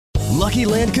Lucky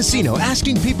Land Casino,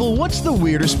 asking people, what's the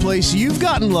weirdest place you've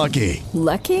gotten lucky?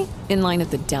 Lucky? In line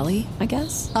at the deli, I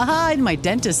guess? Aha, in my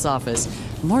dentist's office.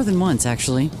 More than once,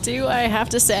 actually. Do I have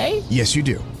to say? Yes, you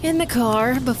do. In the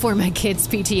car before my kids'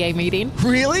 PTA meeting.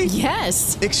 Really?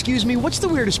 Yes. Excuse me, what's the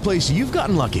weirdest place you've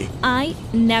gotten lucky? I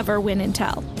never win and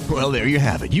tell. Well, there you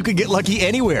have it. You can get lucky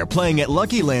anywhere, playing at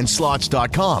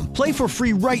LuckyLandSlots.com. Play for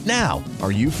free right now.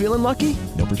 Are you feeling lucky?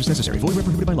 No purchase necessary. Void where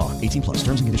prohibited by law. 18 plus.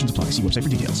 Terms and conditions apply. See website for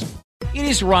details. It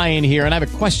is Ryan here, and I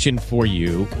have a question for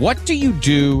you. What do you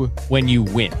do when you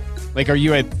win? Like, are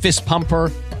you a fist pumper,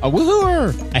 a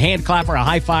woohooer, a hand clapper, a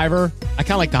high fiver? I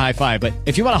kind of like the high five, but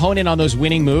if you want to hone in on those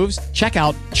winning moves, check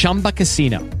out Chumba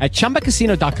Casino. At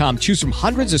ChumbaCasino.com, choose from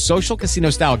hundreds of social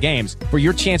casino-style games for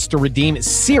your chance to redeem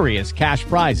serious cash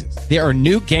prizes. There are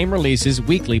new game releases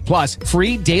weekly, plus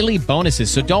free daily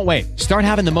bonuses. So don't wait. Start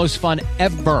having the most fun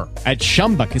ever at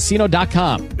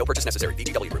ChumbaCasino.com. No purchase necessary.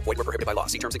 VGW. Void where prohibited by law.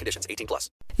 See terms and conditions. 18 plus.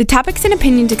 The topics and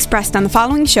opinions expressed on the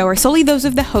following show are solely those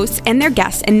of the hosts and their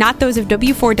guests and not those of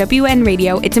W4WN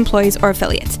Radio, its employees, or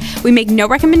affiliates. We make no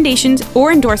recommendations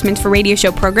or endorsements for radio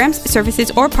show programs,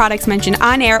 services, or products mentioned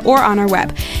on air or on our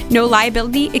web. No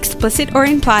liability, explicit or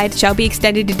implied, shall be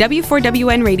extended to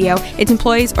W4WN Radio, its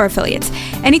employees, or affiliates.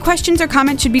 Any questions or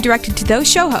comments should be directed to those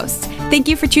show hosts. Thank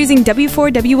you for choosing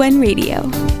W4WN Radio.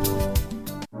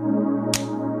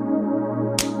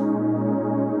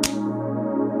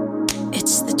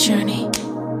 It's the journey.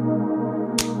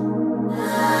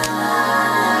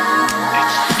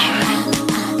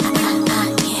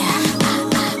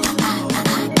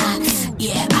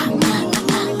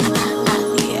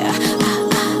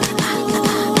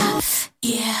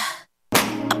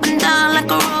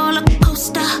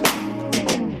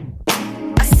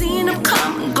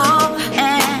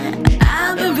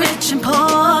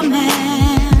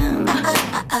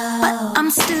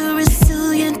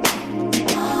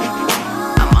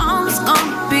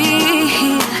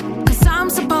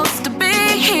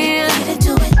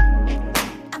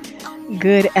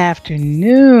 Good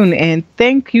afternoon, and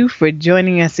thank you for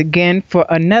joining us again for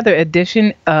another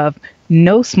edition of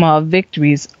No Small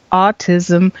Victories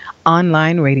Autism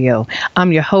Online Radio.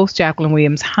 I'm your host, Jacqueline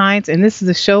Williams Hines, and this is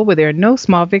a show where there are no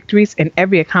small victories and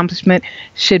every accomplishment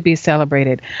should be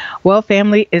celebrated. Well,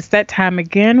 family, it's that time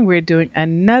again. We're doing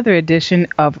another edition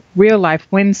of Real Life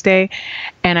Wednesday,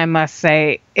 and I must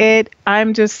say,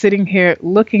 I'm just sitting here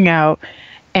looking out,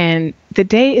 and the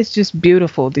day is just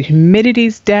beautiful. The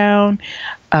humidity's down.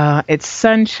 It's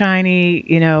sunshiny.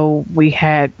 You know, we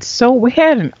had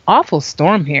an awful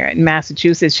storm here in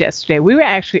Massachusetts yesterday. We were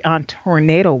actually on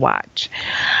tornado watch,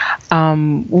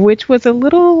 which was a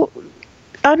little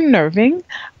unnerving.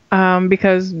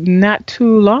 Because not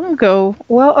too long ago,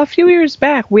 a few years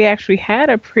back, we actually had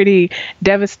a pretty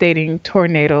devastating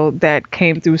tornado that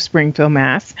came through Springfield,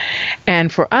 Mass.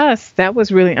 And for us, that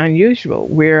was really unusual.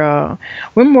 We're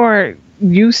more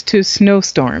used to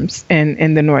snowstorms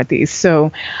in the Northeast.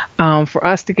 So for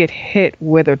us to get hit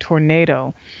with a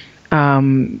tornado,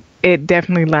 it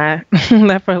definitely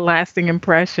left a lasting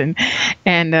impression.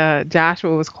 And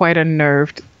Joshua was quite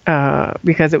unnerved.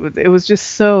 Because it was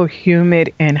just so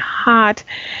humid and hot,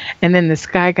 and then the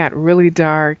sky got really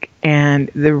dark, and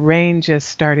the rain just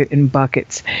started in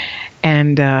buckets,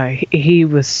 and he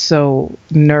was so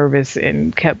nervous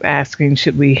and kept asking,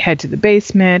 should we head to the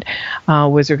basement?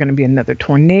 Was there going to be another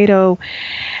tornado?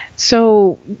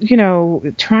 So,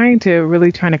 trying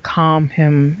to calm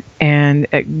him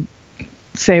and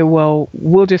say, well,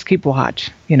 we'll just keep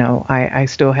watch. I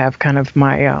still have kind of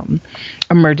my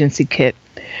emergency kit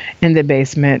in the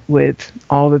basement with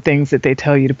all the things that they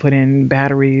tell you to put in,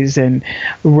 batteries and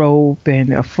rope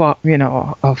and a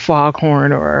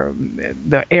foghorn or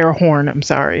the air horn. I'm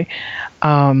sorry.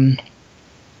 The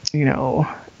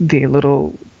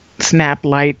little snap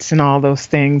lights and all those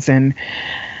things.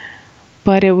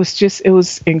 But it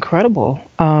was incredible.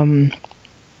 And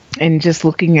just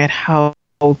looking at how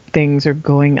things are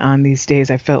going on these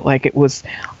days, I felt like it was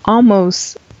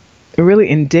almost really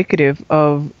indicative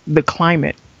of the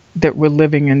climate that we're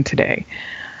living in today.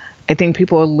 I think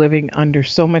people are living under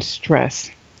so much stress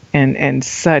and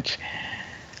such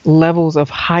levels of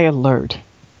high alert,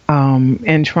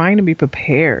 and trying to be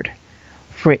prepared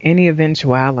for any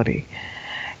eventuality.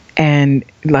 And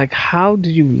how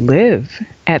do you live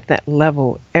at that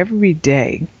level every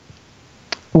day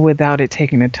without it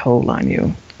taking a toll on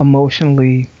you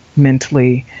emotionally,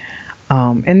 mentally,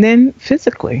 and then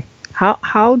physically?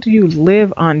 How do you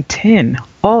live on 10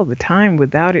 all the time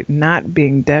without it not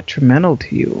being detrimental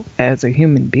to you as a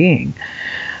human being?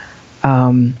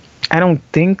 I don't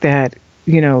think that,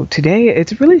 today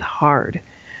it's really hard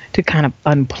to kind of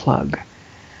unplug.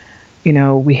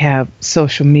 We have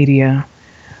social media.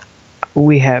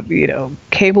 We have,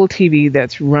 cable TV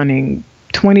that's running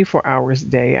 24 hours a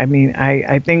day. I mean,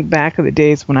 I think back of the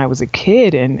days when I was a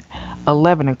kid and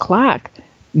 11 o'clock,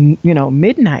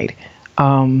 midnight,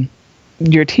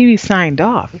 your TV signed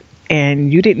off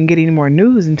and you didn't get any more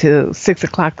news until 6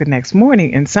 o'clock the next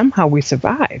morning. And somehow we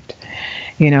survived.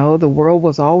 The world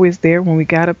was always there when we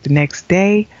got up the next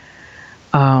day.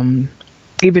 Even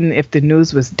if the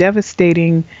news was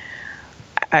devastating,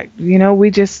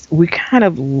 we kind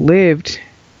of lived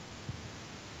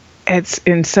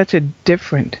in such a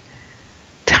different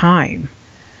time.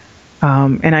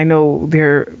 And I know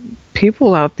there are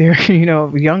people out there,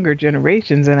 younger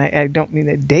generations, and I don't mean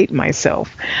to date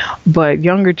myself, but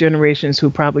younger generations who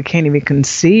probably can't even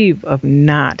conceive of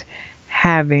not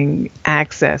having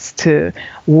access to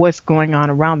what's going on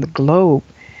around the globe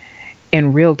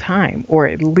in real time, or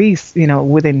at least,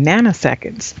 within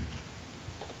nanoseconds.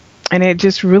 And it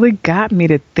just really got me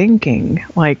to thinking,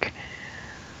 like,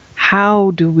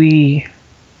 how do we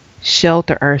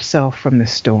shelter ourselves from the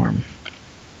storm?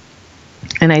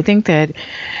 And I think that,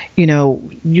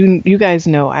 you guys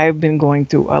know I've been going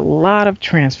through a lot of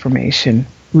transformation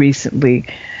recently,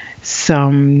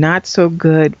 some not so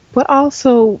good, but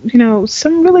also,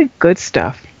 some really good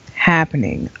stuff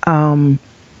happening.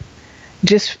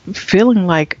 Just feeling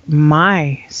like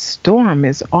my storm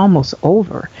is almost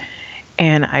over.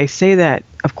 And I say that,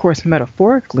 of course,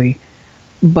 metaphorically,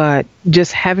 but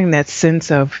just having that sense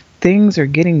of things are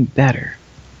getting better.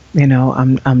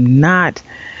 I'm not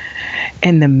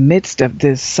in the midst of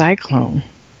this cyclone,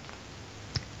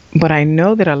 but I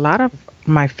know that a lot of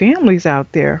my families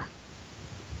out there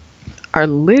are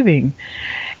living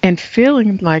and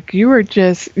feeling like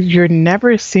you're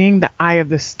never seeing the eye of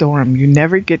the storm. You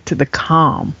never get to the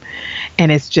calm.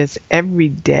 And it's just every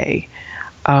day.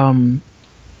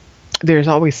 There's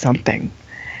always something.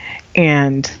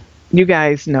 And you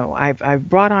guys know I've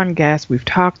brought on guests. We've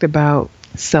talked about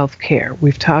self-care.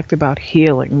 We've talked about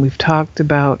healing. We've talked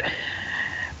about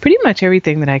pretty much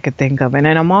everything that I could think of. And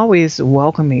I'm always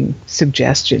welcoming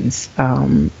suggestions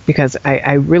because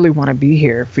I really want to be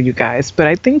here for you guys. But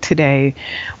I think today,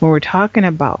 when we're talking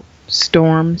about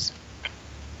storms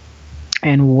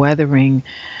and weathering,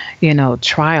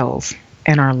 trials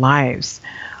in our lives,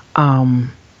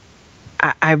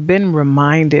 I've been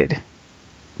reminded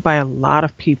by a lot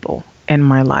of people in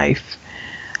my life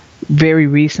very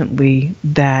recently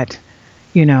that,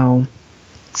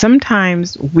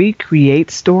 sometimes we create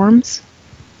storms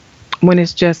when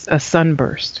it's just a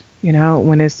sunburst,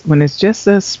 when it's just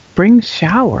a spring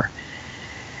shower,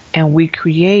 and we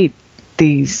create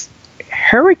these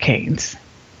hurricanes.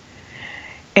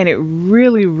 And it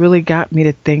really, really got me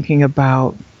to thinking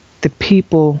about the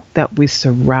people that we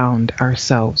surround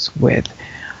ourselves with.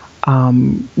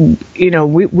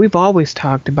 We've always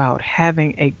talked about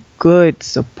having a good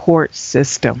support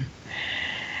system.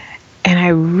 And I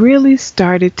really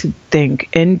started to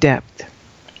think in depth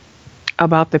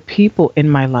about the people in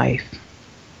my life.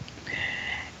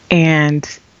 And,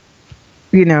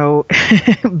 being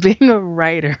a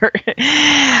writer,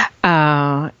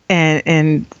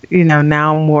 and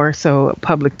now more so a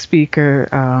public speaker,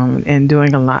 and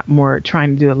trying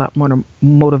to do a lot more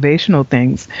motivational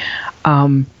things,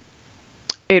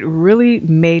 it really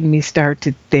made me start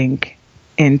to think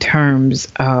in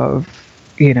terms of,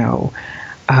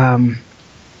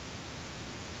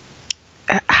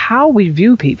 how we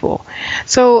view people.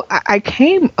 So I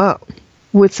came up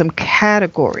with some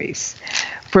categories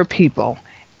for people,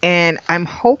 and I'm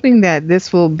hoping that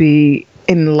this will be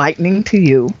enlightening to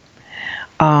you.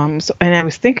 And I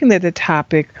was thinking that the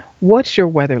topic, what's your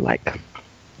weather like?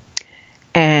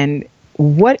 And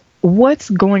what's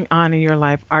going on in your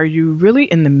life? Are you really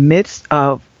in the midst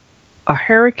of a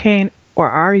hurricane, or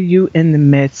are you in the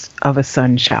midst of a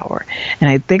sun shower? And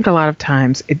I think a lot of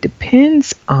times it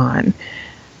depends on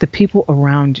the people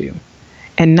around you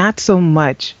and not so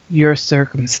much your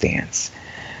circumstance.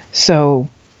 So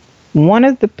one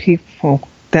of the people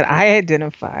that I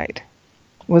identified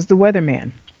was the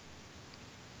weatherman.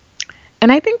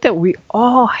 And I think that we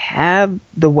all have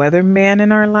the weatherman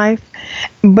in our life.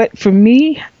 But for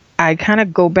me, I kind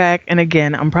of go back, and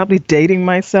again, I'm probably dating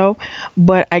myself,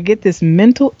 but I get this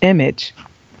mental image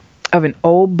of an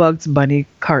old Bugs Bunny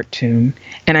cartoon,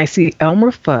 and I see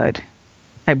Elmer Fudd,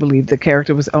 I believe the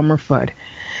character was Elmer Fudd,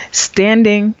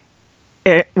 standing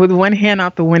with one hand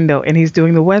out the window, and he's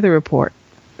doing the weather report.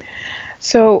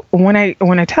 So when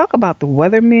I talk about the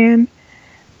weatherman,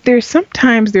 there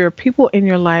are people in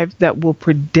your life that will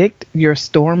predict your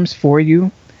storms for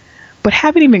you, but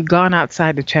haven't even gone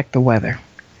outside to check the weather.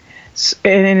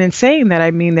 And in saying that,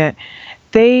 I mean that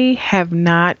they have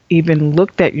not even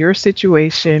looked at your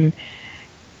situation.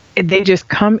 They just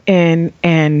come in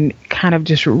and kind of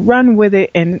just run with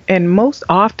it. And most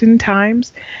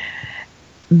oftentimes,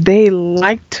 they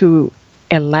like to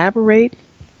elaborate,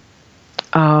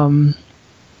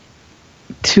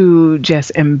 to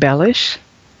just embellish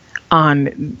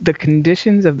on the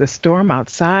conditions of the storm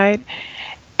outside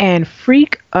and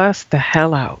freak us the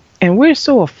hell out. And we're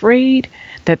so afraid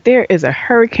that there is a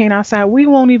hurricane outside, we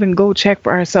won't even go check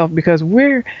for ourselves because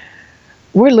we're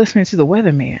listening to the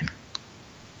weatherman.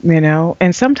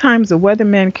 And sometimes the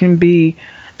weatherman can be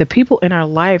the people in our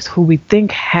lives who we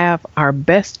think have our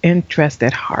best interest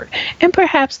at heart. And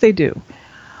perhaps they do.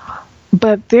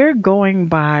 But they're going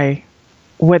by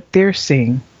what they're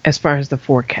seeing as far as the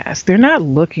forecast. They're not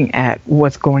looking at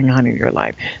what's going on in your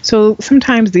life. So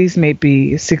sometimes these may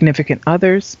be significant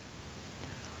others,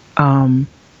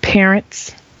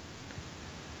 parents,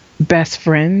 best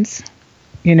friends,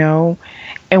 and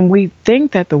we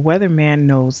think that the weatherman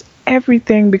knows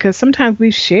everything because sometimes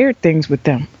we've shared things with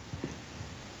them.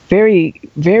 Very,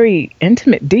 very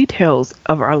intimate details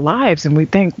of our lives. And we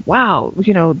think, wow,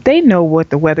 they know what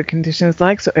the weather conditions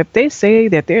like. So if they say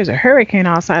that there's a hurricane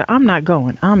outside, I'm not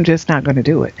going. I'm just not going to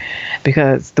do it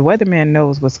because the weatherman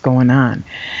knows what's going on.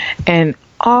 And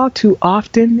all too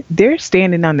often, they're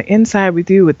standing on the inside with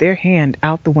you with their hand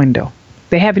out the window.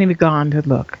 They haven't even gone to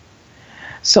look.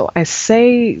 So I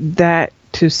say that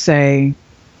to say,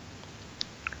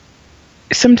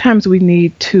 sometimes we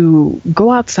need to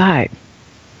go outside.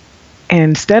 And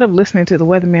instead of listening to the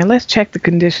weatherman, let's check the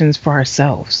conditions for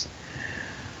ourselves.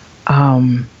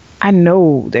 I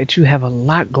know that you have a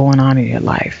lot going on in your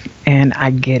life, and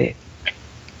I get it.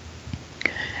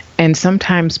 And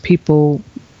sometimes people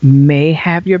may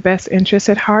have your best interests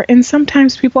at heart, and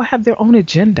sometimes people have their own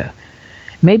agenda.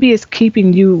 Maybe it's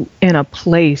keeping you in a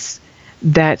place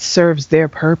that serves their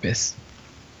purpose.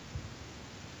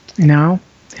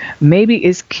 Maybe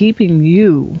it's keeping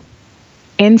you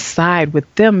inside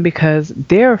with them because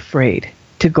they're afraid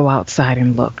to go outside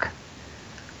and look.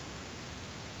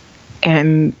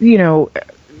 And,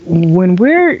 when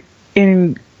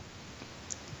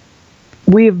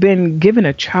we have been given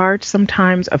a charge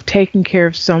sometimes of taking care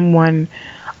of someone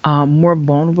more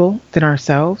vulnerable than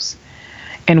ourselves,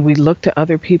 and we look to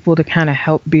other people to kind of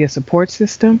help be a support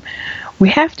system, we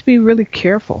have to be really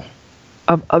careful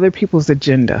of other people's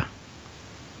agenda.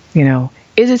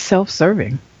 Is it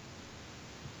self-serving?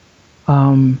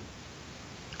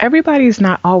 Everybody's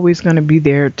not always going to be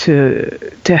there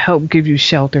to help give you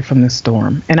shelter from the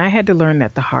storm. And I had to learn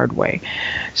that the hard way.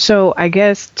 So I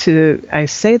guess I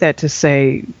say that to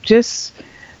say, just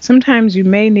sometimes you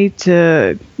may need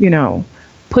to,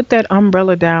 put that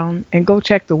umbrella down and go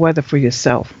check the weather for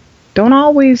yourself. Don't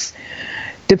always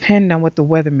depend on what the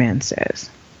weatherman says,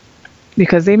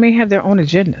 because they may have their own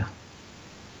agenda.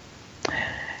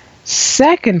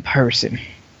 Second person,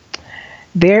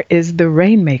 there is the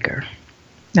rainmaker.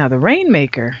 Now, the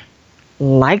rainmaker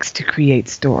likes to create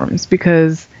storms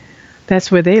because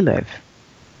that's where they live.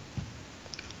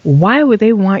 Why would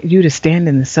they want you to stand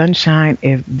in the sunshine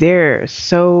if they're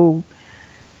so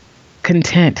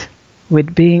content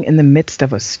with being in the midst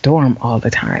of a storm all the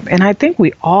time? And I think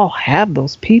we all have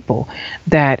those people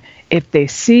that if they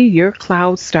see your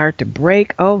clouds start to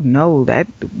break, oh no, that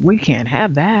we can't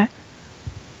have that.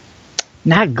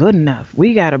 Not good enough.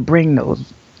 We got to bring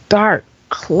those dark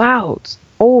clouds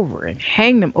over and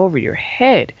hang them over your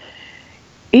head,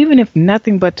 even if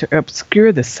nothing but to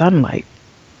obscure the sunlight.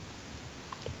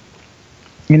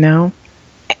 And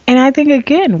I think,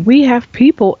 again, we have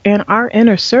people in our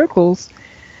inner circles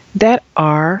that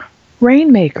are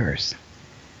rainmakers.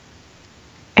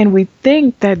 And we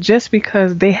think that just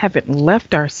because they haven't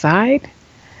left our side,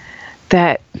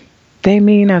 that they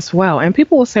mean us well. And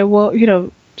people will say, well,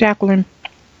 Jacqueline,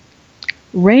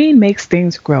 rain makes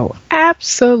things grow.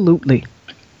 Absolutely.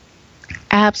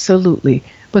 Absolutely.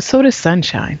 But so does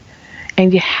sunshine.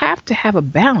 And you have to have a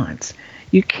balance.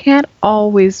 You can't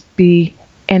always be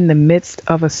in the midst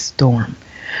of a storm.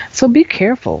 So be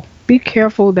careful. Be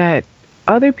careful that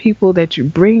other people that you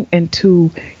bring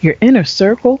into your inner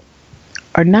circle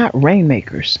are not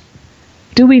rainmakers.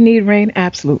 Do we need rain?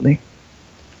 Absolutely.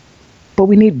 But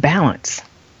we need balance.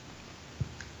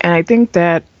 And I think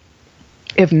that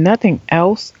if nothing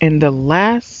else, in the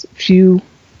last few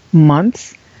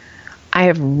months, I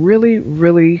have really,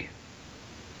 really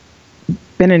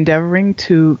been endeavoring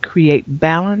to create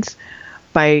balance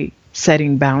by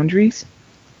setting boundaries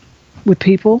with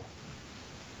people.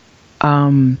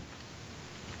 And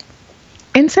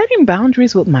setting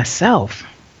boundaries with myself,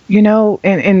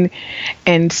 and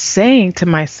saying to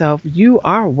myself, you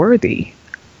are worthy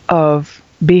of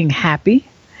being happy.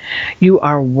 You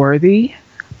are worthy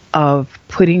of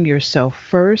putting yourself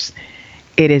first.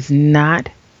 It is not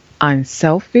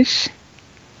unselfish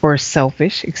or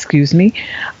selfish, excuse me.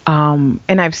 And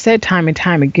I've said time and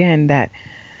time again that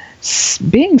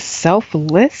being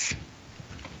selfless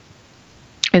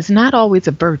is not always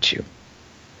a virtue.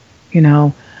 You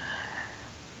know,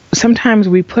 sometimes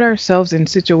we put ourselves in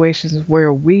situations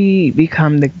where we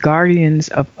become the guardians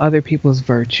of other people's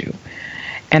virtue.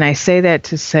 And I say that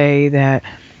to say that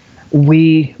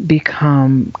we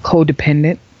become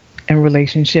codependent in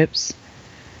relationships,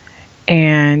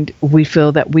 and we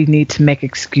feel that we need to make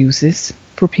excuses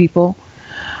for people.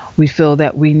 We feel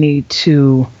that we need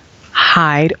to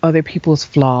hide other people's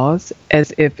flaws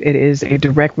as if it is a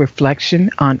direct reflection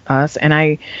on us. And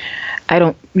I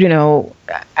don't,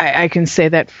 I can say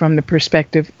that from the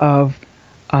perspective of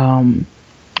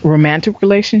romantic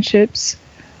relationships,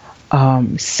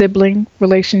 sibling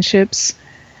relationships,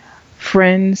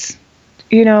 friends,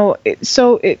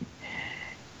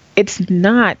 it's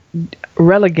not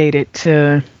relegated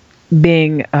to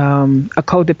being a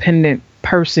codependent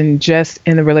person just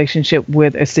in the relationship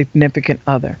with a significant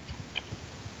other.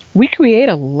 We create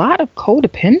a lot of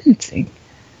codependency,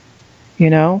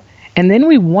 and then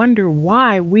we wonder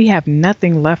why we have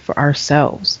nothing left for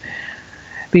ourselves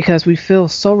because we feel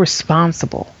so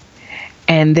responsible.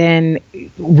 And then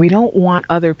we don't want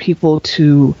other people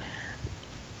to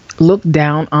look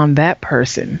down on that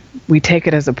person. We take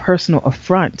it as a personal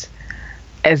affront,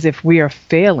 as if we are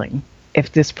failing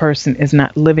if this person is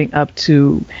not living up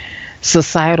to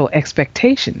societal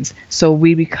expectations. So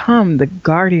we become the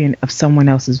guardian of someone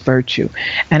else's virtue.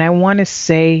 And I want to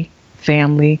say,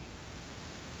 family,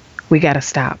 we got to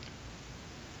stop.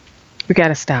 We got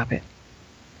to stop it.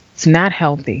 It's not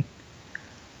healthy.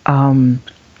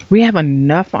 We have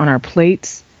enough on our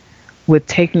plates with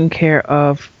taking care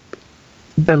of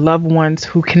the loved ones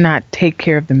who cannot take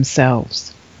care of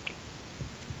themselves.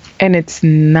 And it's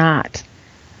not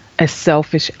a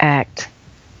selfish act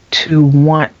to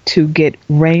want to get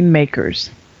rainmakers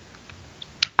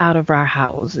out of our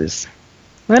houses.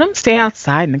 Let them stay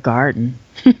outside in the garden.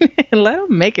 Let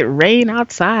them make it rain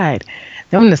outside.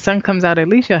 Then when the sun comes out, at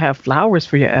least you'll have flowers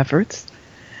for your efforts.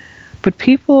 But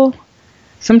people,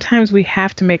 sometimes we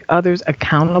have to make others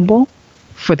accountable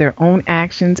for their own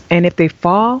actions. And if they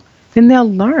fall, then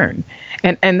they'll learn.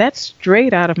 And that's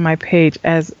straight out of my page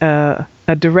as a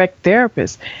direct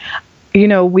therapist.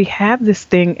 We have this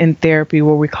thing in therapy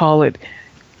where we call it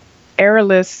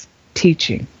errorless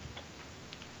teaching.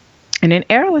 And in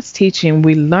errorless teaching,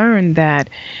 we learn that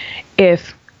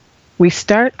if we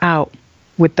start out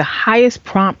with the highest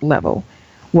prompt level,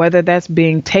 whether that's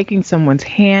being taking someone's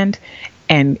hand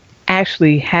and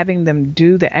actually having them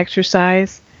do the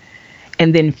exercise,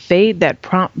 and then fade that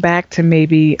prompt back to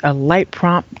maybe a light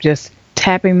prompt, just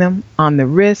tapping them on the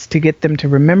wrist to get them to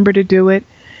remember to do it.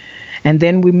 And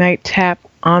then we might tap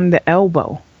on the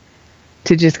elbow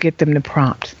to just get them to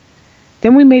prompt.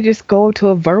 Then we may just go to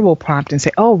a verbal prompt and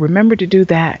say, oh, remember to do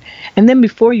that. And then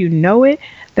before you know it,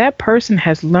 that person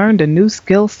has learned a new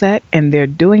skill set and they're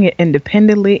doing it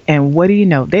independently. And what do you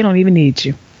know? They don't even need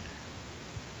you.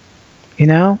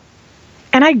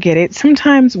 And I get it.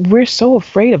 Sometimes we're so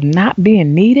afraid of not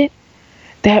being needed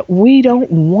that we don't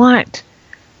want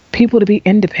people to be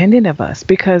independent of us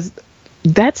because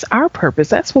that's our purpose.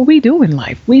 That's what we do in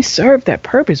life. We serve that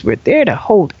purpose. We're there to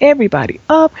hold everybody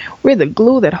up. We're the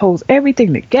glue that holds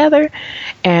everything together,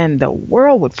 and the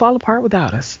world would fall apart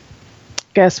without us.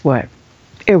 Guess what?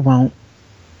 It won't.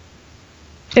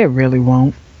 It really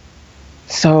won't.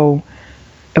 So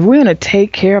if we're going to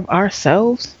take care of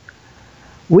ourselves,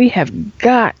 we have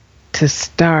got to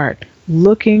start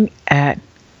looking at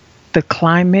the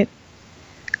climate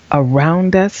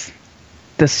around us,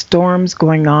 the storms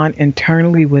going on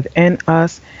internally within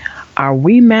us. Are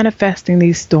we manifesting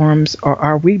these storms, or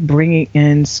are we bringing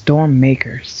in storm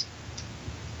makers?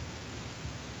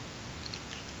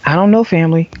 I don't know,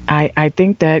 family. I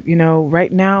think that,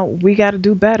 right now we got to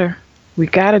do better. We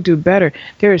got to do better.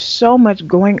 There is so much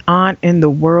going on in the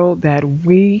world that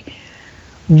we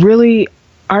really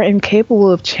are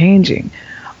incapable of changing.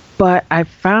 But I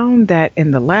found that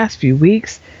in the last few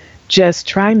weeks, just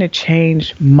trying to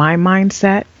change my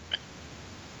mindset,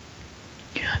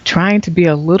 trying to be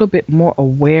a little bit more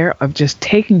aware of just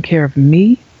taking care of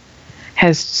me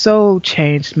has so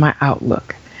changed my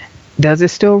outlook. Does it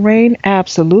still rain?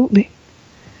 Absolutely.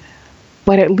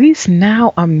 But at least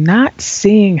now I'm not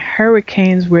seeing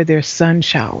hurricanes where there's sun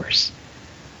showers.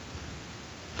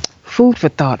 Food for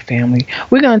thought, family.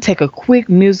 We're going to take a quick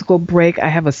musical break. I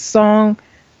have a song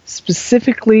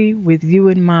specifically with you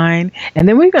in mind. And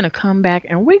then we're going to come back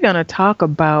and we're going to talk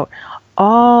about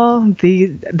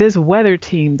this weather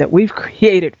team that we've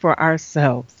created for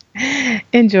ourselves.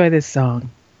 Enjoy this song.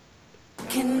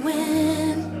 Can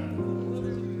win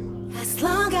as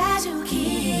long as you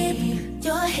keep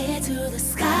your head to the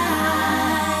sky.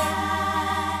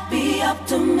 Be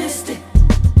optimistic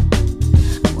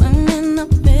when in the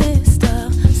midst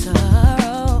of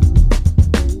sorrow.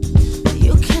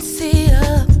 You can see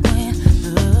up when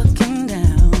looking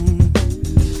down.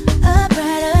 A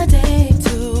brighter day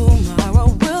tomorrow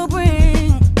will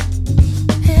bring.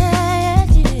 Yeah,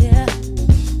 yeah,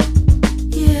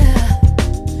 yeah.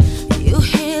 You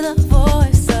hear the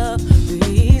voice of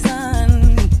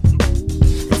reason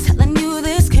telling you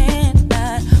this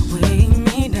cannot weigh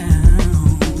me down.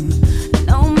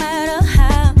 No matter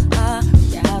how our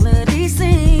reality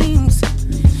seems,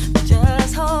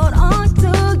 just hold on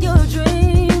to your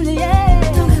dreams. Yeah.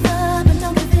 Don't give up and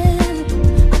don't give in.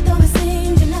 Although it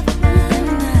seems you never win,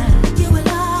 you will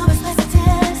always pass the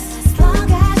test as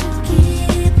long as you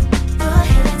keep your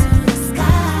head to the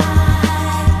sky.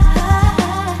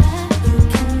 You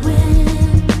can win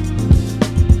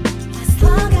as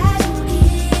long as you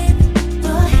keep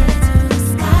your head to the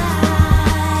sky.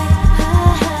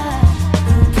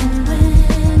 You can win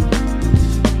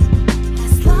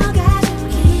as long as you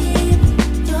keep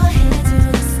your head to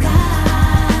the sky.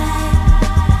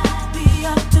 Be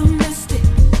optimistic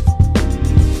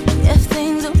if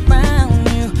things around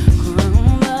you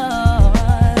crumble.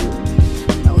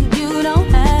 No, you don't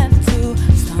have to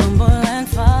stumble and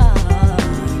fall.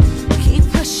 Keep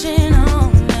pushing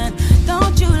on and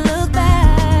don't you look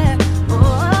back. Oh,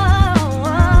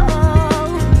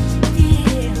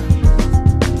 yeah.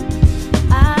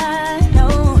 I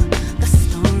know the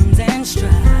storms and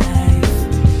strife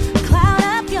cloud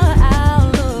up your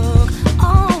outlook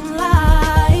on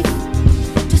life.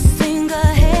 Just sing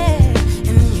ahead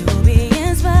and you'll be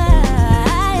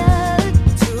inspired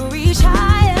to reach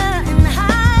higher and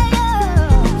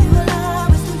higher. You will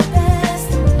always do the best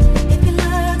if you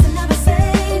learn to never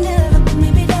say never. Put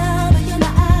me down, but you're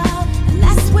not out, and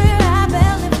that's where I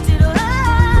felt lifted up.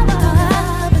 Don't give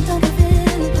up and don't give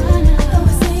in. Though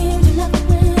it seems you never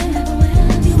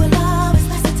win, you will always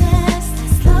pass the test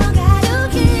as long as you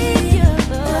keep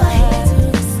your head to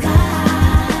the sky.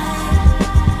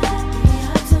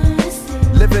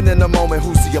 Living in the moment,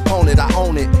 who's the opponent? I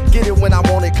own it. Get it when I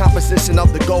want it, composition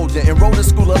of the golden. Enroll the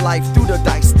school of life through the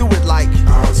dice, do it like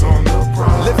eyes on the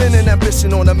prize. Living in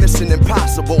ambition on a mission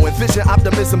impossible. Envision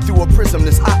optimism through a prism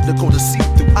that's optical to see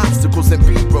through obstacles and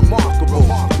be remarkable.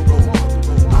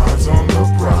 Eyes on the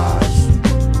prize.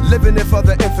 Living it for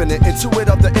the infinite, intuit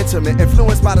of the intimate.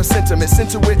 Influenced by the sentiment, sent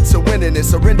to it to winning it.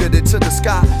 Surrendered it to the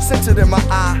sky, centered in my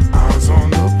eye. Eyes on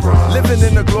the prize. Living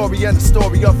in the glory and the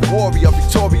story of a warrior.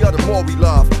 Victoria, the more we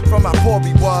love. From how poor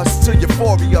we was to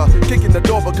euphoria. Kicking the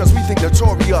door because we think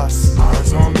notorious.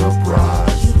 Eyes on the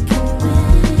prize.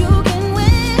 You can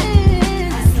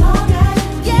win as long as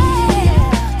you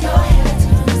keep your head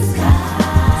to the sky.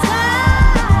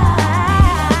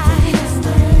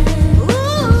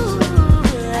 Ooh,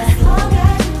 as long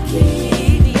as you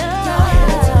keep your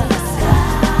head to the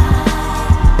sky.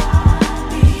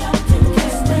 Be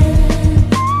optimistic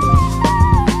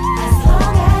as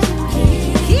long as you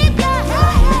keep your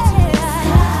head to the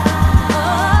sky.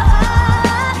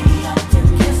 Be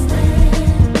optimistic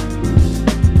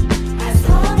as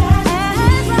long as you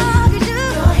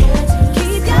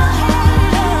keep your head to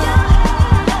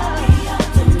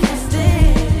the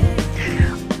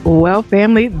sky. Well,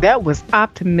 family, that was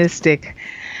optimistic.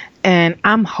 And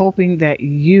I'm hoping that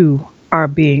you are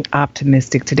being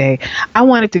optimistic today. I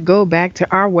wanted to go back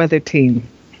to our weather team.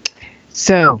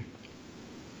 So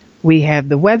we have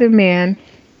the weatherman,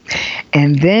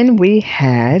 and then we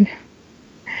had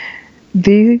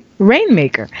the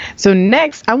rainmaker. So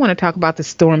next, I want to talk about the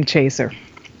storm chaser.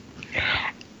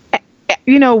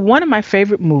 You know, one of my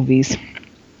favorite movies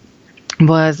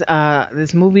was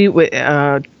this movie with,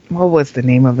 what was the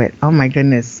name of it? Oh my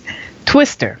goodness.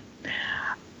 Twister.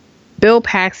 Bill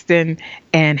Paxton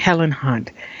and Helen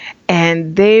Hunt.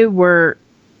 And they were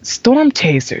storm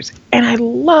chasers. And I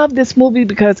love this movie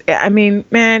because, I mean,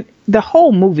 man, the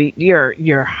whole movie,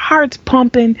 your heart's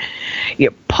pumping,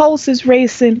 your pulse is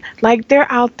racing. Like, they're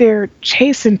out there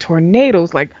chasing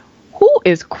tornadoes. Like, who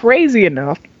is crazy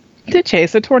enough to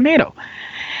chase a tornado?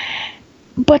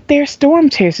 But they're storm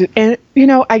chasers. And, you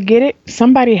know, I get it.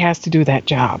 Somebody has to do that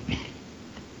job.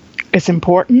 It's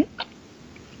important.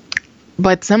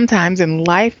 But sometimes in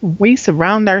life, we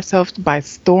surround ourselves by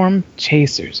storm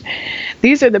chasers.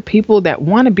 These are the people that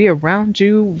want to be around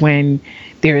you when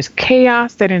There's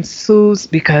chaos that ensues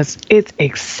because it's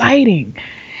exciting.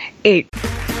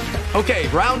 Okay,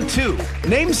 round two.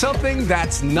 Name something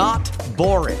that's not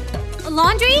boring. A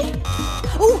laundry?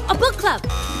 Ooh, a book club.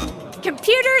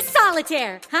 Computer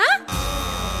solitaire, huh?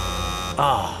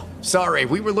 Ah, sorry,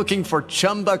 we were looking for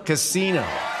Chumba Casino.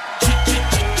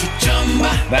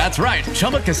 That's right,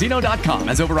 ChumbaCasino.com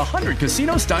has over 100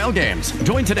 casino-style games.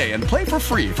 Join today and play for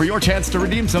free for your chance to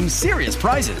redeem some serious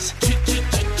prizes.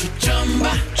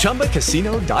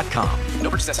 ChumbaCasino.com. No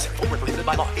purchase necessary. Void where prohibited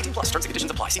by law. 18 plus. Terms and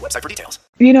conditions apply. See website for details.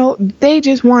 You know, they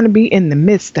just want to be in the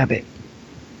midst of it.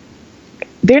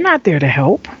 They're not there to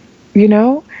help, you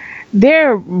know.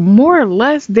 They're more or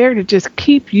less there to just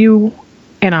keep you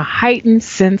in a heightened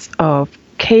sense of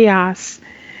chaos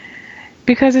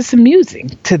because it's amusing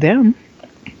to them.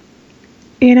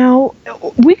 You know,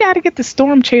 we got to get the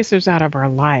storm chasers out of our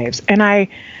lives. And I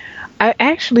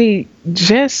actually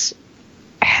just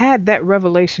had that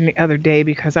revelation the other day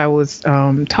because I was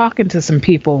talking to some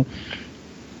people,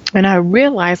 and I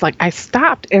realized, like, I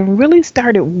stopped and really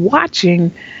started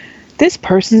watching this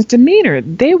person's demeanor.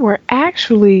 They were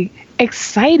actually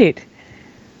excited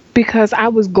because I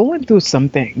was going through some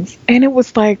things, and it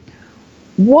was like,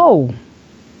 whoa,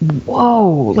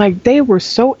 like they were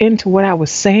so into what I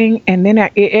was saying. And then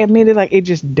it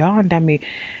just dawned on me,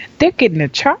 they're getting a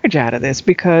charge out of this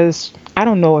because I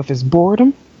don't know if it's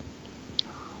boredom.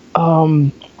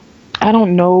 I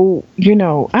don't know,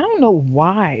 I don't know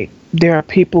why there are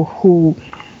people who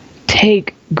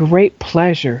take great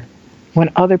pleasure when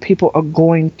other people are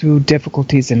going through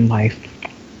difficulties in life.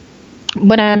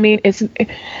 But I mean, it's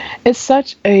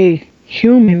such a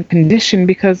human condition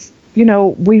because,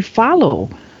 we follow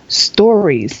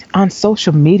stories on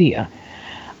social media.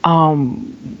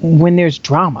 When there's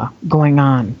drama going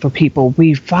on for people,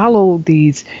 we follow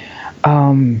these,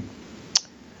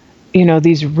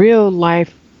 these real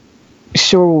life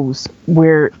shows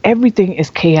where everything is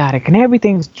chaotic and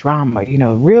everything's drama,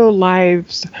 real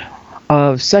lives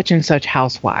of such and such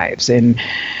housewives. And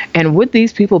would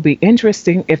these people be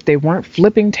interesting if they weren't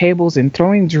flipping tables and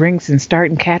throwing drinks and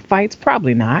starting cat fights?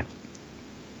 Probably not.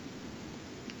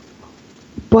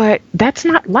 But that's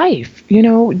not life.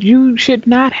 You should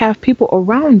not have people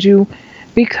around you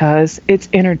because it's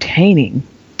entertaining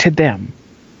to them.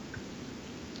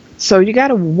 So you got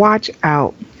to watch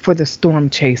out for the storm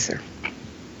chaser.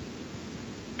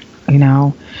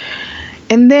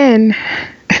 And then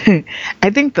I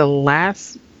think the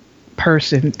last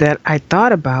person that I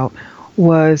thought about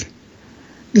was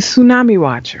the tsunami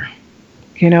watcher.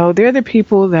 They're the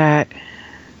people that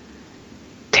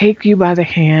take you by the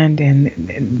hand and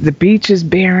the beach is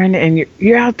barren and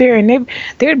you're out there and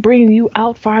they're bringing you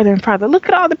out farther and farther. Look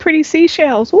at all the pretty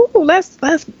seashells. Ooh, let's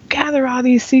gather all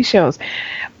these seashells.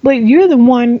 But you're the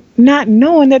one not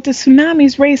knowing that the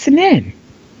tsunami's racing in.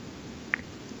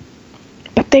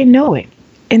 But they know it.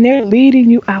 And they're leading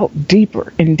you out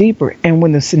deeper and deeper. And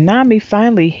when the tsunami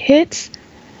finally hits,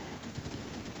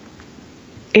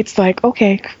 it's like,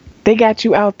 okay, they got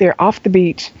you out there off the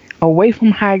beach, away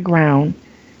from high ground,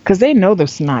 because they know the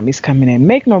tsunami's coming in.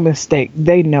 Make no mistake,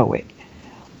 they know it.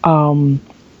 And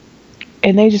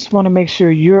they just want to make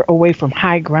sure you're away from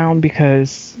high ground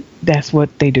because that's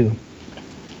what they do.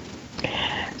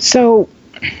 So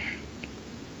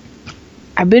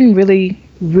I've been really,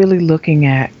 really looking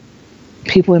at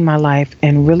people in my life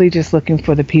and really just looking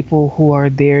for the people who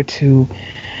are there to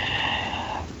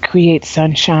create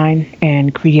sunshine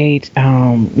and create,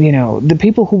 the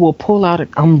people who will pull out an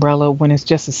umbrella when it's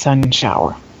just a sun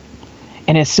shower.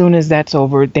 And as soon as that's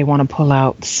over, they want to pull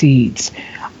out seeds.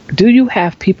 Do you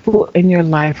have people in your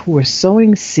life who are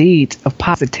sowing seeds of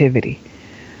positivity?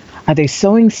 Are they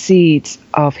sowing seeds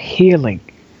of healing?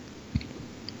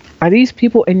 Are these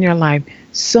people in your life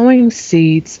sowing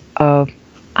seeds of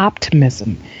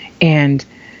optimism? And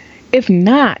if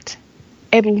not,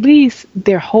 at least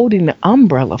they're holding the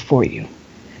umbrella for you.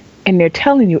 And they're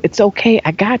telling you, it's okay,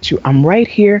 I got you. I'm right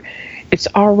here. It's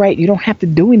all right. You don't have to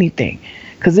do anything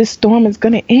because this storm is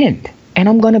going to end and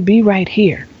I'm going to be right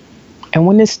here. And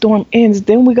when this storm ends,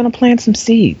 then we're going to plant some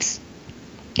seeds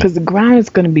because the ground is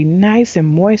going to be nice and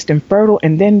moist and fertile,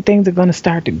 and then things are going to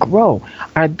start to grow.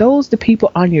 Are those the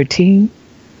people on your team?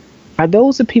 Are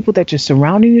those the people that you're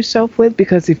surrounding yourself with?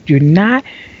 Because if you're not,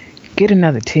 get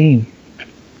another team.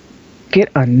 Get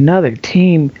another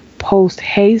team post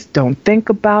haste. Don't think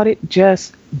about it.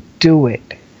 Just do it.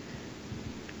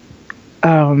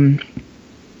 And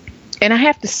I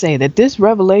have to say that this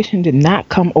revelation did not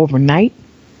come overnight.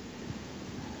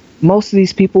 Most of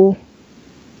these people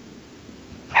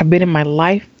have been in my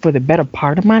life for the better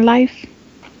part of my life.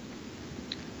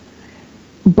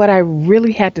 But I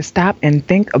really had to stop and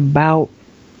think about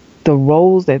the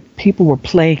roles that people were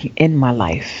playing in my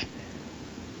life.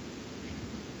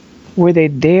 Were they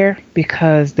there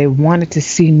because they wanted to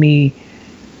see me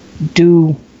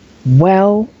do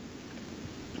well,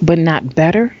 but not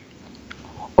better?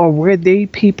 Or were they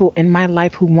people in my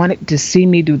life who wanted to see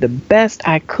me do the best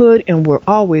I could and were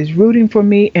always rooting for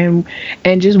me and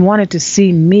just wanted to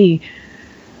see me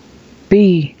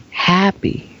be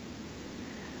happy?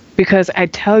 Because I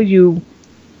tell you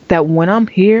that when I'm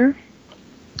here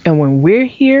and when we're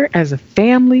here as a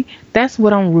family, that's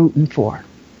what I'm rooting for.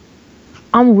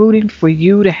 I'm rooting for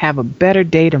you to have a better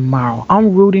day tomorrow.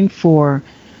 I'm rooting for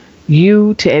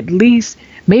you to at least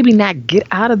maybe not get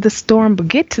out of the storm, but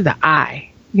get to the eye.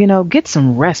 You know, get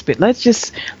some respite. Let's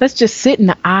just sit in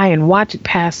the eye and watch it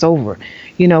pass over.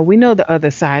 You know, we know the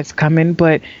other side's coming,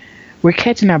 but we're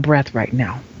catching our breath right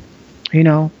now. You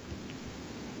know,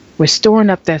 we're storing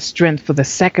up that strength for the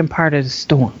second part of the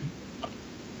storm.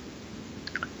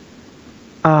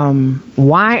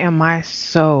 Why am I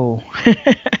so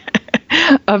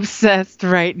obsessed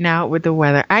right now with the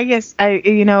weather? I guess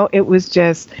it was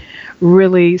just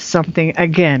really something.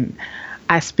 Again,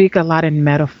 I speak a lot in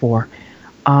metaphor.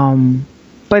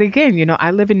 But again, you know,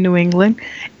 I live in New England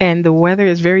and the weather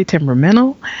is very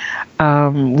temperamental.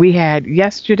 We had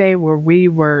yesterday where we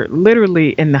were literally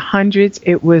in the hundreds.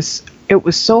 It was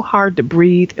so hard to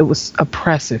breathe. It was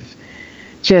oppressive,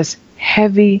 just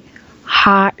heavy,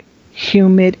 hot,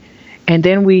 humid. And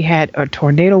then we had a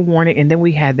tornado warning, and then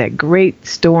we had that great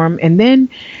storm. And then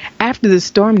after the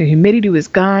storm, the humidity was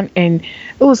gone, and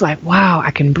it was like, wow,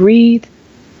 I can breathe.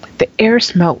 The air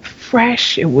smelled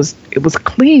fresh. It was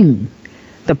clean.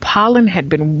 The pollen had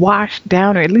been washed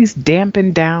down, or at least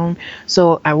dampened down,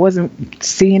 so I wasn't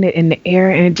seeing it in the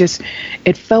air, and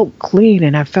it felt clean.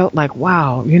 And I felt like,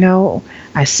 wow, you know,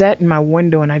 I sat in my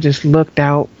window and I just looked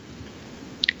out,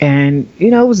 and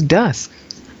you know, it was dusk.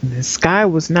 The sky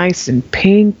was nice and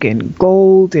pink and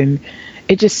gold, and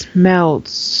it just smelled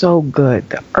so good.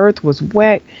 The earth was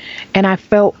wet, and I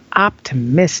felt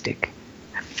optimistic.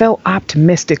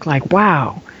 Like,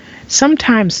 wow,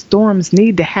 sometimes storms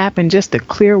need to happen just to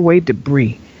clear away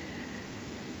debris.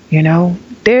 You know,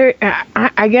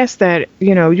 I guess that,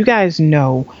 you know, you guys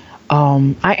know,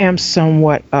 I am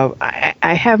somewhat of,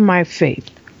 I have my faith,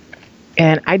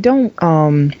 and I don't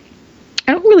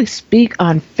really speak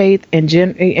on faith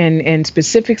in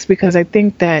specifics, because I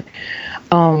think that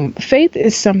faith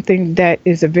is something that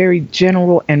is a very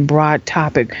general and broad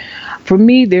topic. For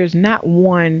me, there's not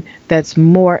one that's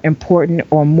more important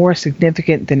or more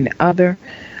significant than the other.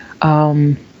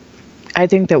 I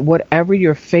think that whatever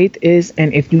your faith is,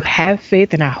 and if you have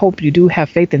faith, and I hope you do have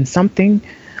faith in something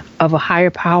of a higher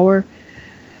power,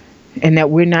 and that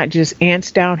we're not just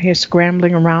ants down here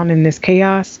scrambling around in this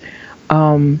chaos,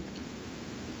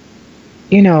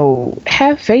 you know,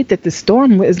 have faith that the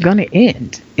storm is going to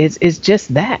end. It's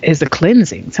just that. It's a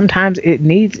cleansing. Sometimes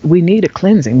we need a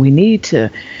cleansing. We need to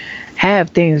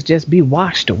have things just be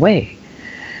washed away.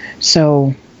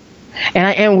 So,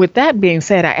 and with that being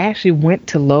said, I actually went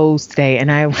to Lowe's today,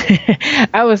 and I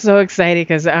was so excited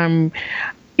because I'm,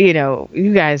 you know,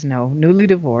 you guys know, newly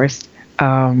divorced.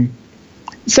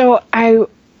 So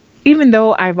even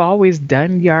though I've always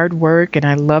done yard work and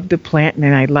I love to plant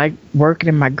and I like working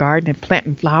in my garden and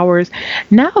planting flowers,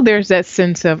 now there's that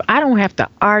sense of I don't have to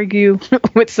argue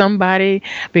with somebody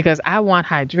because I want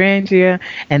hydrangea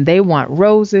and they want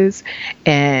roses,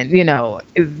 and, you know,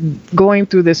 going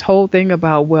through this whole thing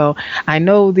about, well, I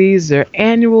know these are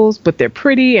annuals, but they're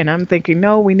pretty. And I'm thinking,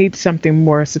 no, we need something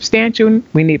more substantial.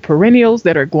 We need perennials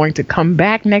that are going to come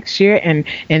back next year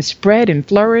and spread and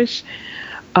flourish.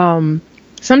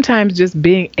 Sometimes just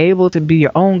being able to be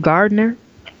your own gardener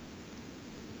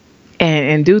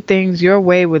and do things your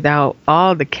way without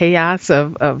all the chaos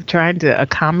of trying to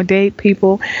accommodate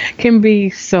people can be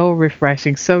so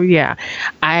refreshing. So yeah,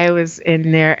 I was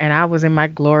in there and I was in my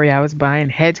glory. I was buying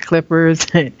hedge clippers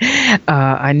and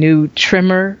a new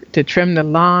trimmer to trim the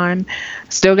lawn.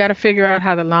 Still got to figure out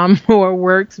how the lawnmower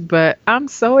works, but I'm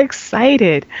so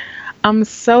excited. I'm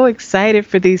so excited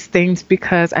for these things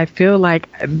because I feel like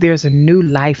there's a new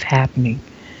life happening.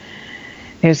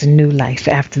 There's a new life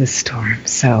after the storm.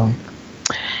 So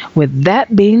with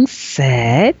that being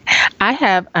said, I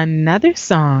have another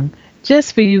song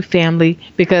just for you, family,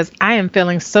 because I am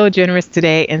feeling so generous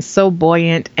today and so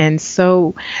buoyant and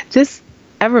so just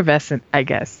effervescent, I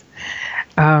guess.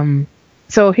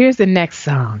 So here's the next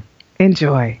song.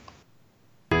 Enjoy.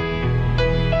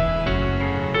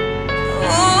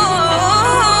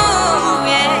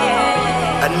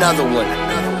 Another one.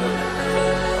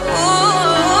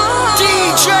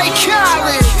 DJ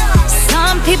Khaled.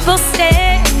 Some people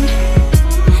stand,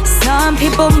 some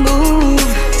people move.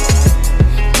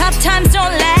 Tough times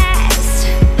don't last,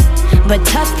 but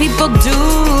tough people do.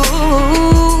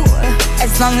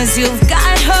 As long as you've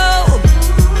got hope,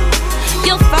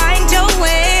 you'll find your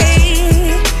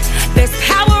way. There's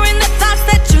power in the thoughts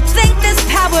that you think. There's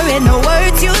power in the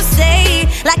words you say.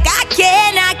 Like I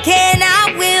can,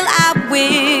 I will.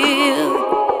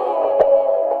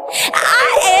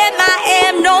 I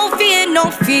am, no fear, no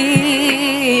fear.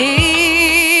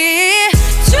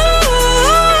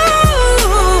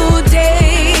 Today,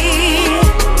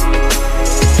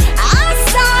 I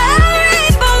saw a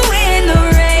rainbow in the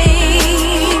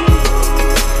rain.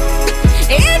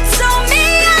 It told me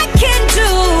I can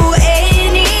do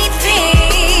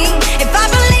anything. If I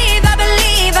believe, I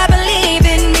believe, I believe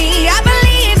in me. I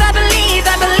believe, I believe,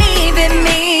 I believe in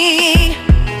me.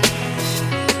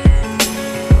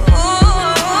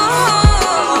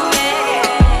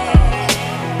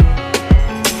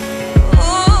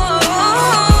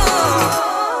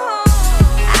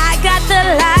 I got the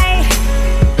light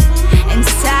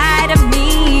inside of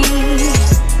me,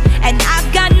 and I've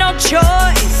got no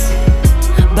choice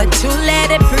but to let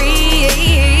it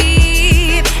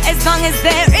breathe. As long as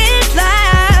there is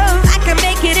love, I can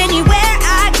make it anywhere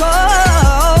I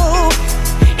go.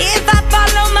 If I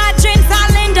follow my dreams,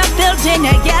 I'll end up building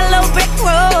a yellow brick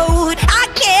road. I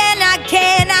can,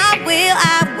 I will.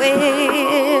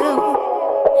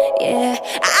 Yeah,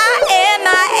 I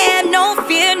am, no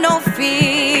fear, no fear.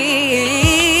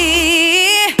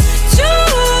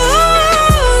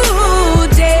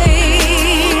 Today,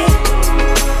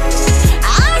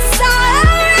 I saw a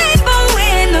rainbow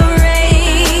in the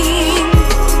rain.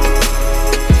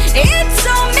 It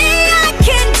told me I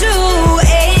can do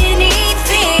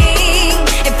anything.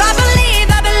 If I believe,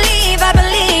 I believe, I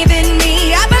believe in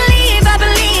me. I believe, I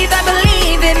believe, I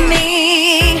believe in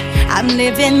me. I'm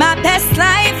living my best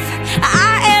life.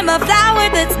 I am a flower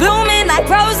that's blooming like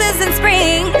roses in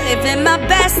spring. Living my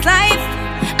best life.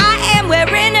 I am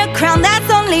wearing a crown that's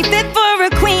only fit for a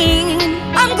queen.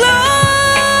 I'm glorious,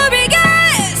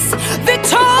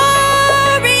 victorious,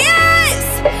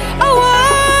 a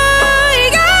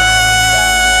warrior.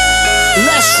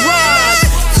 Let's ride.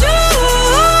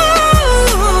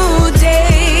 Today,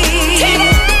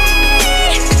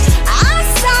 I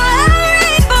saw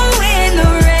a rainbow in the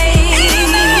rain.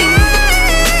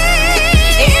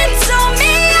 It told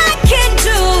me I can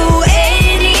do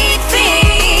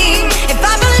anything. If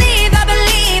I believe, I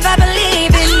believe, I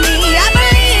believe in me. I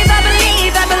believe, I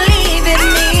believe, I believe in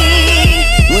me.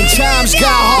 When times got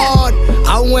hard,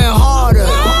 I went harder.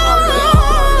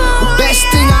 Best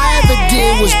thing I ever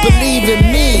did was believe in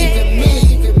me.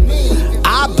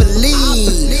 I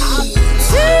believe.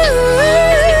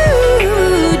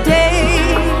 Today,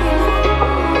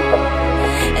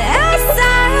 I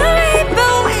saw a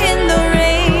rainbow in the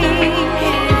rain.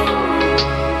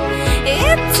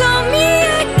 It told me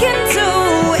I can do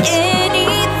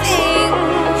anything.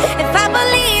 If I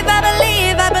believe, I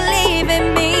believe, I believe in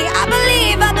me. I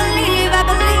believe, I believe, I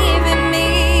believe in me.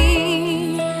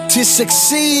 To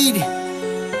succeed,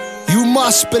 you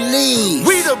must believe.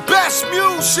 We the best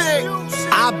music.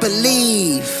 I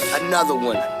believe. Another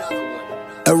one.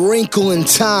 A wrinkle in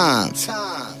time.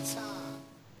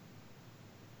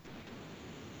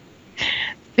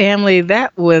 Family,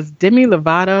 that was Demi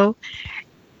Lovato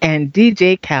and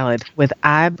DJ Khaled with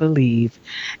I Believe.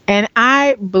 And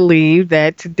I believe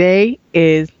that today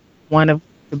is one of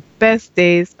the best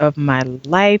days of my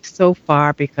life so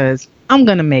far because I'm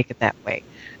going to make it that way.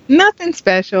 Nothing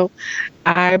special.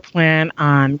 I plan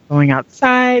on going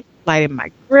outside, lighting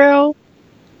my grill.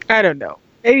 I don't know,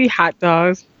 maybe hot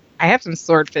dogs. I have some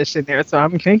swordfish in there, so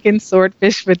I'm thinking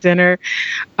swordfish for dinner.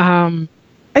 I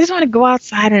just want to go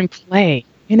outside and play,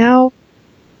 you know?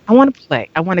 I want to play.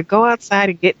 I want to go outside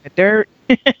and get in the dirt,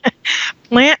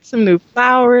 plant some new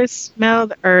flowers, smell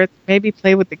the earth, maybe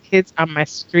play with the kids on my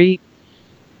street.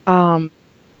 I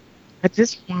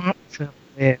just want to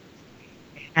live.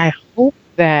 And I hope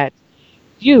that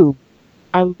you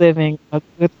are living a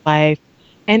good life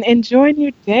and enjoying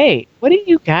your day. What are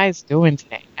you guys doing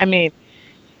today? I mean,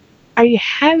 are you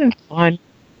having fun?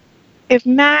 If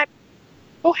not,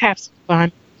 go have some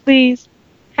fun. Please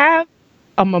have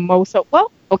a mimosa.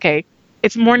 Well, okay,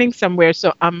 it's morning somewhere,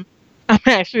 so I'm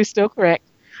actually still correct.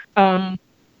 Have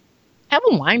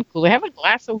a wine cooler, have a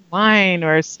glass of wine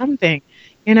or something,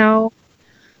 you know.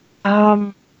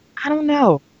 I don't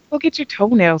know. Go get your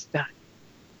toenails done.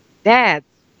 Dads,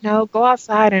 you know, go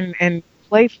outside and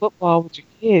play football with your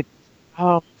kids.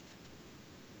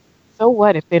 So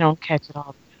what if they don't catch it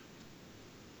all?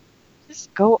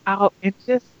 Just go out and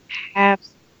just have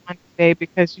some on today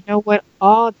because you know what?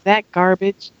 All that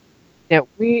garbage that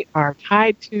we are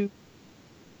tied to,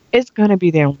 it's going to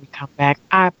be there when we come back.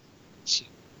 I promise you.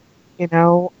 You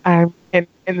know, and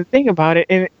the thing about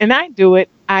it, and I do it,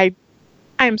 I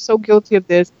am so guilty of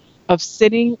this, of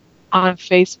sitting on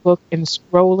Facebook and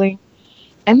scrolling.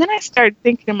 And then I started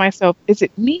thinking to myself, is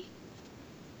it me?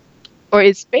 Or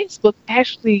is Facebook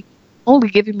actually only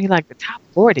giving me like the top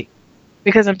 40?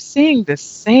 Because I'm seeing the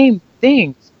same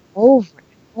things over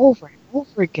and over and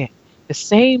over again. The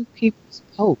same people's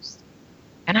posts.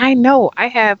 And I know I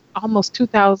have almost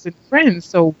 2,000 friends,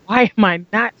 so why am I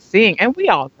not seeing? And we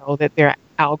all know that there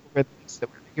are algorithms that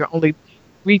you're only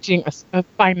reaching a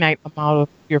finite amount of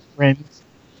your friends.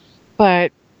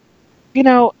 But, you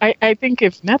know, I think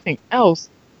if nothing else,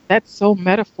 that's so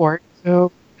metaphoric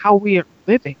of how we are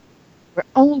living. We're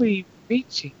only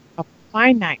reaching a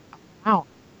finite amount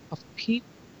of people.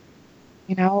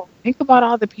 You know, think about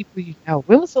all the people you know.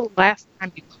 When was the last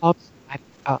time you called somebody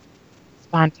up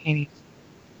spontaneously?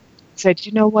 Said,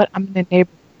 you know what, I'm in the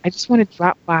neighborhood. I just want to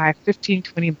drop by 15,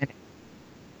 20 minutes.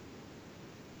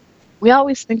 We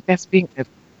always think that's being,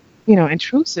 you know,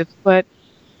 intrusive, but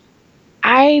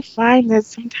I find that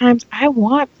sometimes I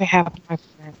want to have my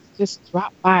friends just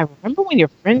drop by. Remember when your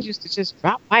friends used to just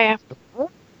drop by after work?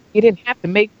 You didn't have to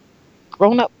make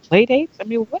grown-up play dates? I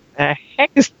mean, what the heck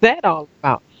is that all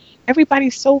about?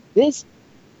 Everybody's so busy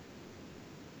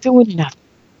doing nothing.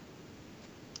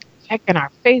 Checking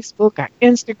our Facebook, our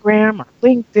Instagram, our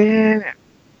LinkedIn, and,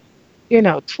 you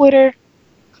know, Twitter.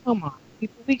 Come on,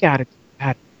 people, we got to do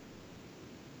better.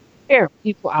 There are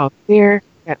people out there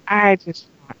that I just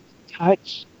want to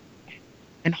touch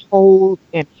and hold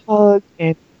and hug,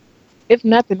 and if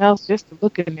nothing else, just to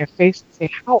look in their face and say,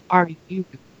 how are you doing?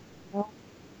 You know,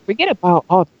 forget about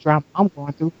all the drama I'm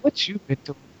going through. What you've been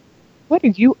doing. What are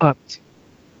you up to?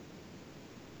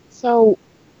 So,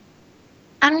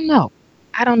 I don't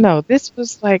know. This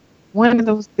was like one of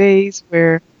those days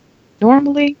where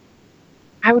normally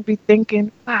I would be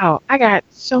thinking, wow, I got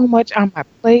so much on my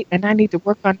plate and I need to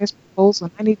work on this proposal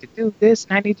and I need to do this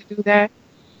and I need to do that.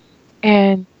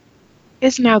 And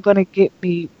it's now going to get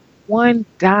me one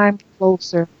dime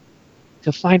closer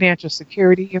to financial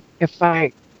security if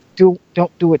I don't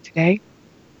do it today.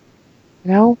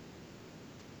 You know,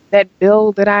 that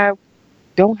bill that I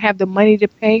don't have the money to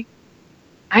pay,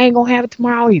 I ain't going to have it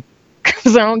tomorrow either.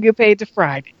 Because I don't get paid till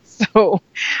Friday. So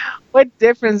what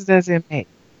difference does it make?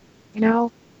 You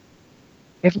know,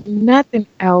 if nothing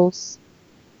else,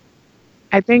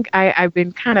 I think I've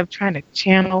been kind of trying to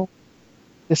channel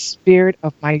the spirit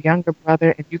of my younger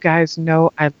brother. And you guys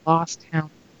know I lost him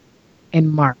in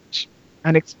March,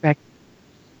 unexpected.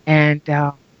 And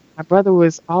my brother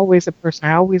was always a person,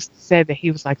 I always said that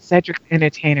he was like Cedric the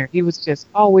Entertainer. He was just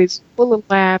always full of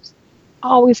laughs.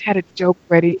 Always had a joke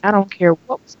ready. I don't care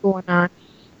what was going on.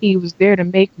 He was there to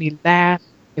make me laugh,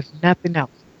 if nothing else.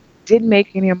 Didn't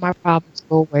make any of my problems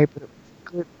go away, but it was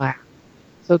a good laugh.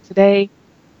 So today,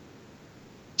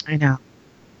 I know,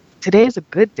 today is a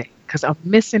good day because I'm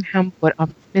missing him, but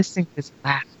I'm missing his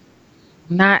laughter.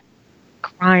 I'm not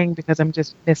crying because I'm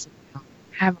just missing him.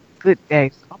 I'm having a good day.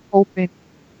 So I'm hoping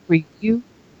for you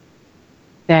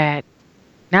that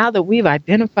now that we've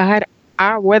identified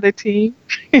our weather team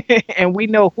and we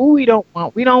know who we don't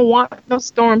want. We don't want no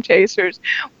storm chasers.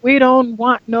 We don't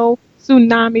want no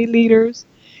tsunami leaders.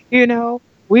 You know,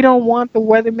 we don't want the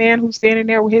weatherman who's standing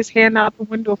there with his hand out the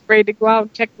window afraid to go out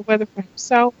and check the weather for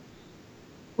himself.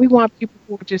 We want people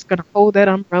who are just going to hold that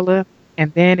umbrella,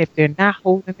 and then if they're not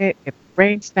holding it, if the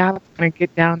rain stops, they're going to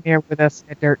get down there with us in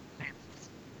the dirt.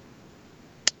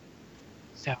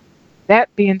 So,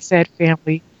 that being said,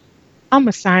 family, I'm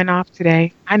going to sign off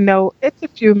today. I know it's a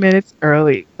few minutes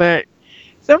early, but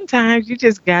sometimes you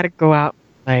just got to go out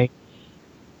and play.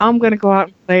 I'm going to go out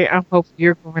and play. I'm hoping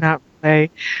you're going out and play.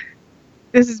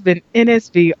 This has been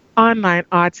NSV Online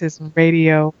Autism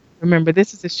Radio. Remember,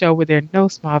 this is a show where there are no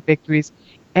small victories.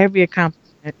 Every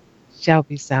accomplishment shall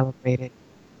be celebrated.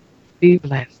 Be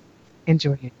blessed.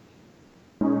 Enjoy it.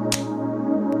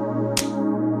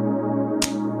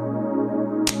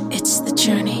 It's the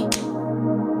journey.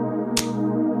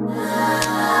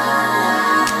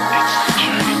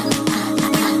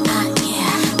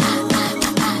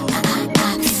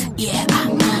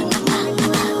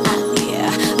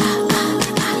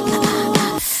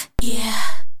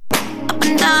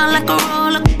 Like a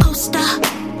roller coaster,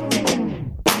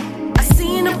 I've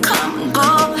seen them come and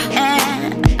go,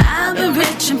 and I've been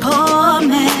rich and poor,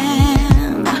 man.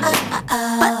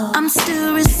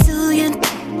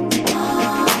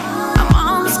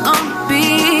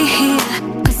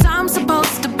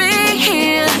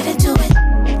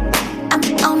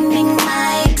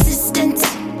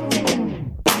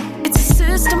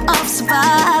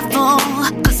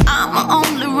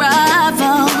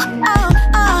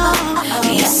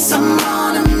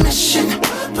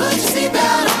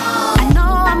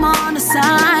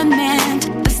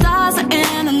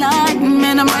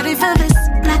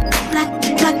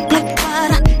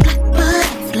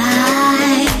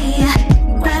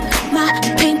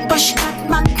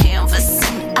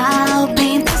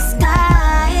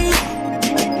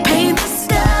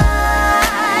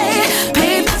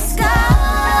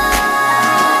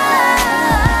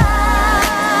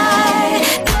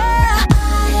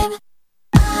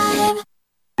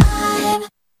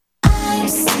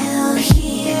 still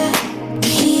here,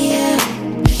 here,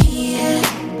 here,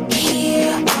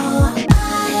 here. Oh,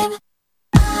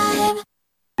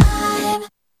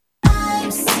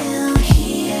 I'm still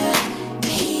here,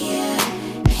 here,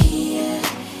 here,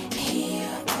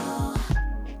 here. Oh.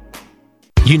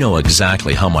 You know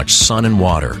exactly how much sun and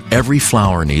water every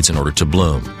flower needs in order to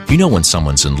bloom. You know when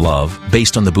someone's in love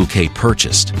based on the bouquet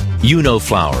purchased. You know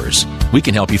flowers. We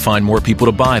can help you find more people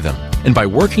to buy them. And by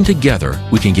working together,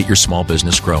 we can get your small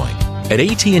business growing. At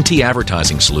AT&T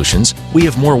Advertising Solutions, we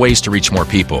have more ways to reach more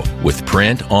people. With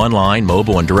print, online,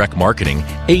 mobile, and direct marketing,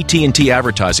 AT&T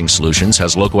Advertising Solutions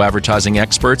has local advertising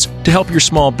experts to help your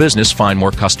small business find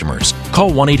more customers. Call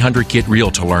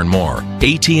 1-800-GET-REAL to learn more.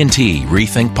 AT&T,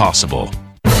 rethink possible.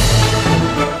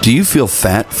 Do you feel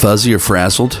fat, fuzzy, or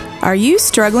frazzled? Are you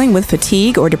struggling with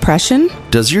fatigue or depression?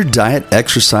 Does your diet,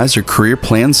 exercise, or career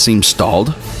plans seem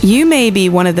stalled? You may be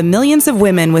one of the millions of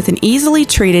women with an easily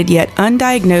treated yet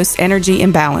undiagnosed energy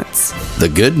imbalance. The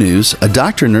good news, a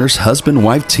doctor-nurse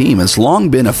husband-wife team has long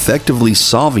been effectively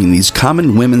solving these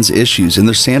common women's issues in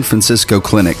their San Francisco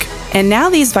clinic. And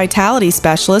now these vitality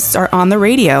specialists are on the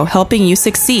radio helping you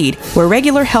succeed where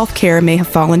regular health care may have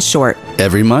fallen short.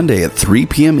 Every Monday at 3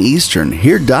 p.m. Eastern,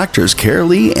 hear Doctors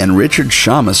Carolee and Richard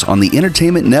Shamus on the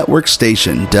Entertainment Network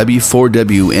station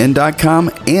W4WN.com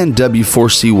and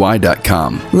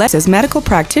W4CY.com. Let's, as medical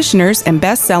practitioners and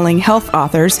best-selling health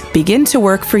authors, begin to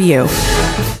work for you.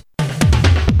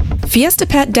 Fiesta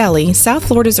Pet Deli, South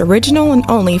Florida's original and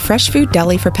only fresh food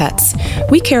deli for pets.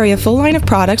 We carry a full line of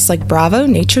products like Bravo,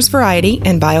 Nature's Variety,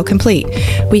 and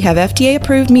BioComplete. We have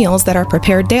FDA-approved meals that are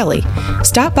prepared daily.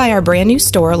 Stop by our brand new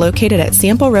store located at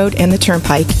Sample Road and the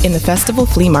Turnpike in the Festival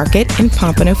Flea Market in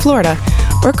Pompano, Florida,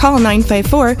 or call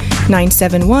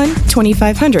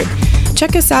 954-971-2500.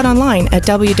 Check us out online at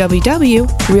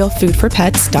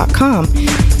www.realfoodforpets.com.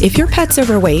 If your pet's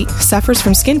overweight, suffers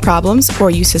from skin problems,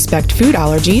 or you suspect food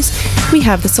allergies, we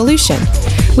have the solution.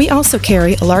 We also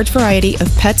carry a large variety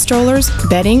of pet strollers,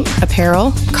 bedding,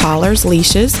 apparel, collars,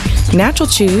 leashes, natural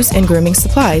chews, and grooming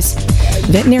supplies.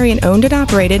 Veterinarian owned and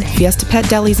operated, Fiesta Pet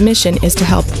Deli's mission is to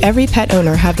help every pet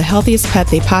owner have the healthiest pet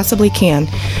they possibly can.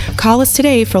 Call us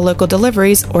today for local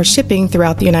deliveries or shipping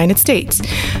throughout the United States.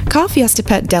 Call Fiesta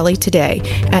Pet Deli today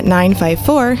at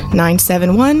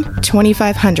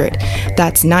 954-971-2500.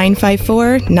 That's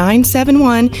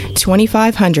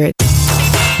 954-971-2500.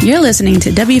 You're listening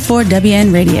to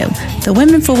W4WN Radio, the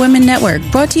Women for Women Network,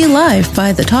 brought to you live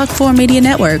by the Talk4 Media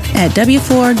Network at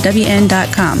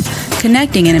W4WN.com,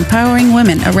 connecting and empowering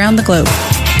women around the globe.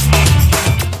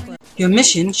 Your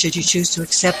mission, should you choose to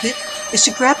accept it, is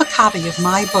to grab a copy of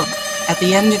my book. At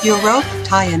the end of your rope,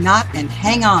 tie a knot and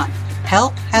hang on.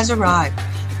 Help has arrived.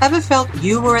 Ever felt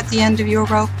you were at the end of your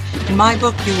rope? In my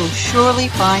book, you will surely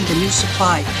find a new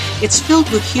supply. It's filled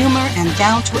with humor and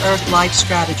down-to-earth life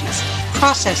strategies,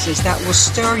 processes that will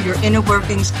stir your inner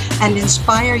workings and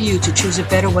inspire you to choose a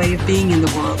better way of being in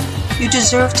the world. You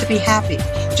deserve to be happy.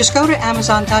 Just go to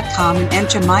Amazon.com and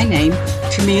enter my name,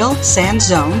 Camille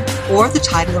Sanzone, or the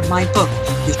title of my book.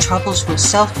 Your troubles will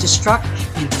self-destruct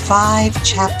in 5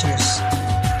 chapters.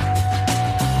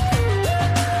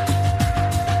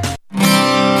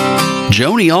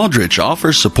 Joni Aldrich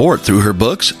offers support through her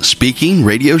books, speaking,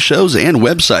 radio shows, and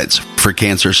websites for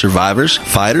cancer survivors,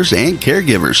 fighters, and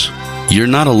caregivers. You're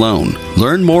not alone.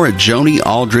 Learn more at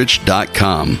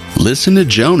JoniAldrich.com. Listen to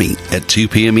Joni at 2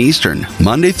 p.m. Eastern,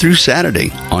 Monday through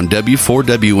Saturday on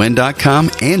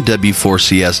W4WN.com and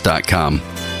W4CS.com.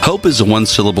 Hope is a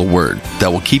one-syllable word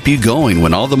that will keep you going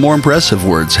when all the more impressive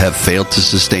words have failed to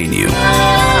sustain you.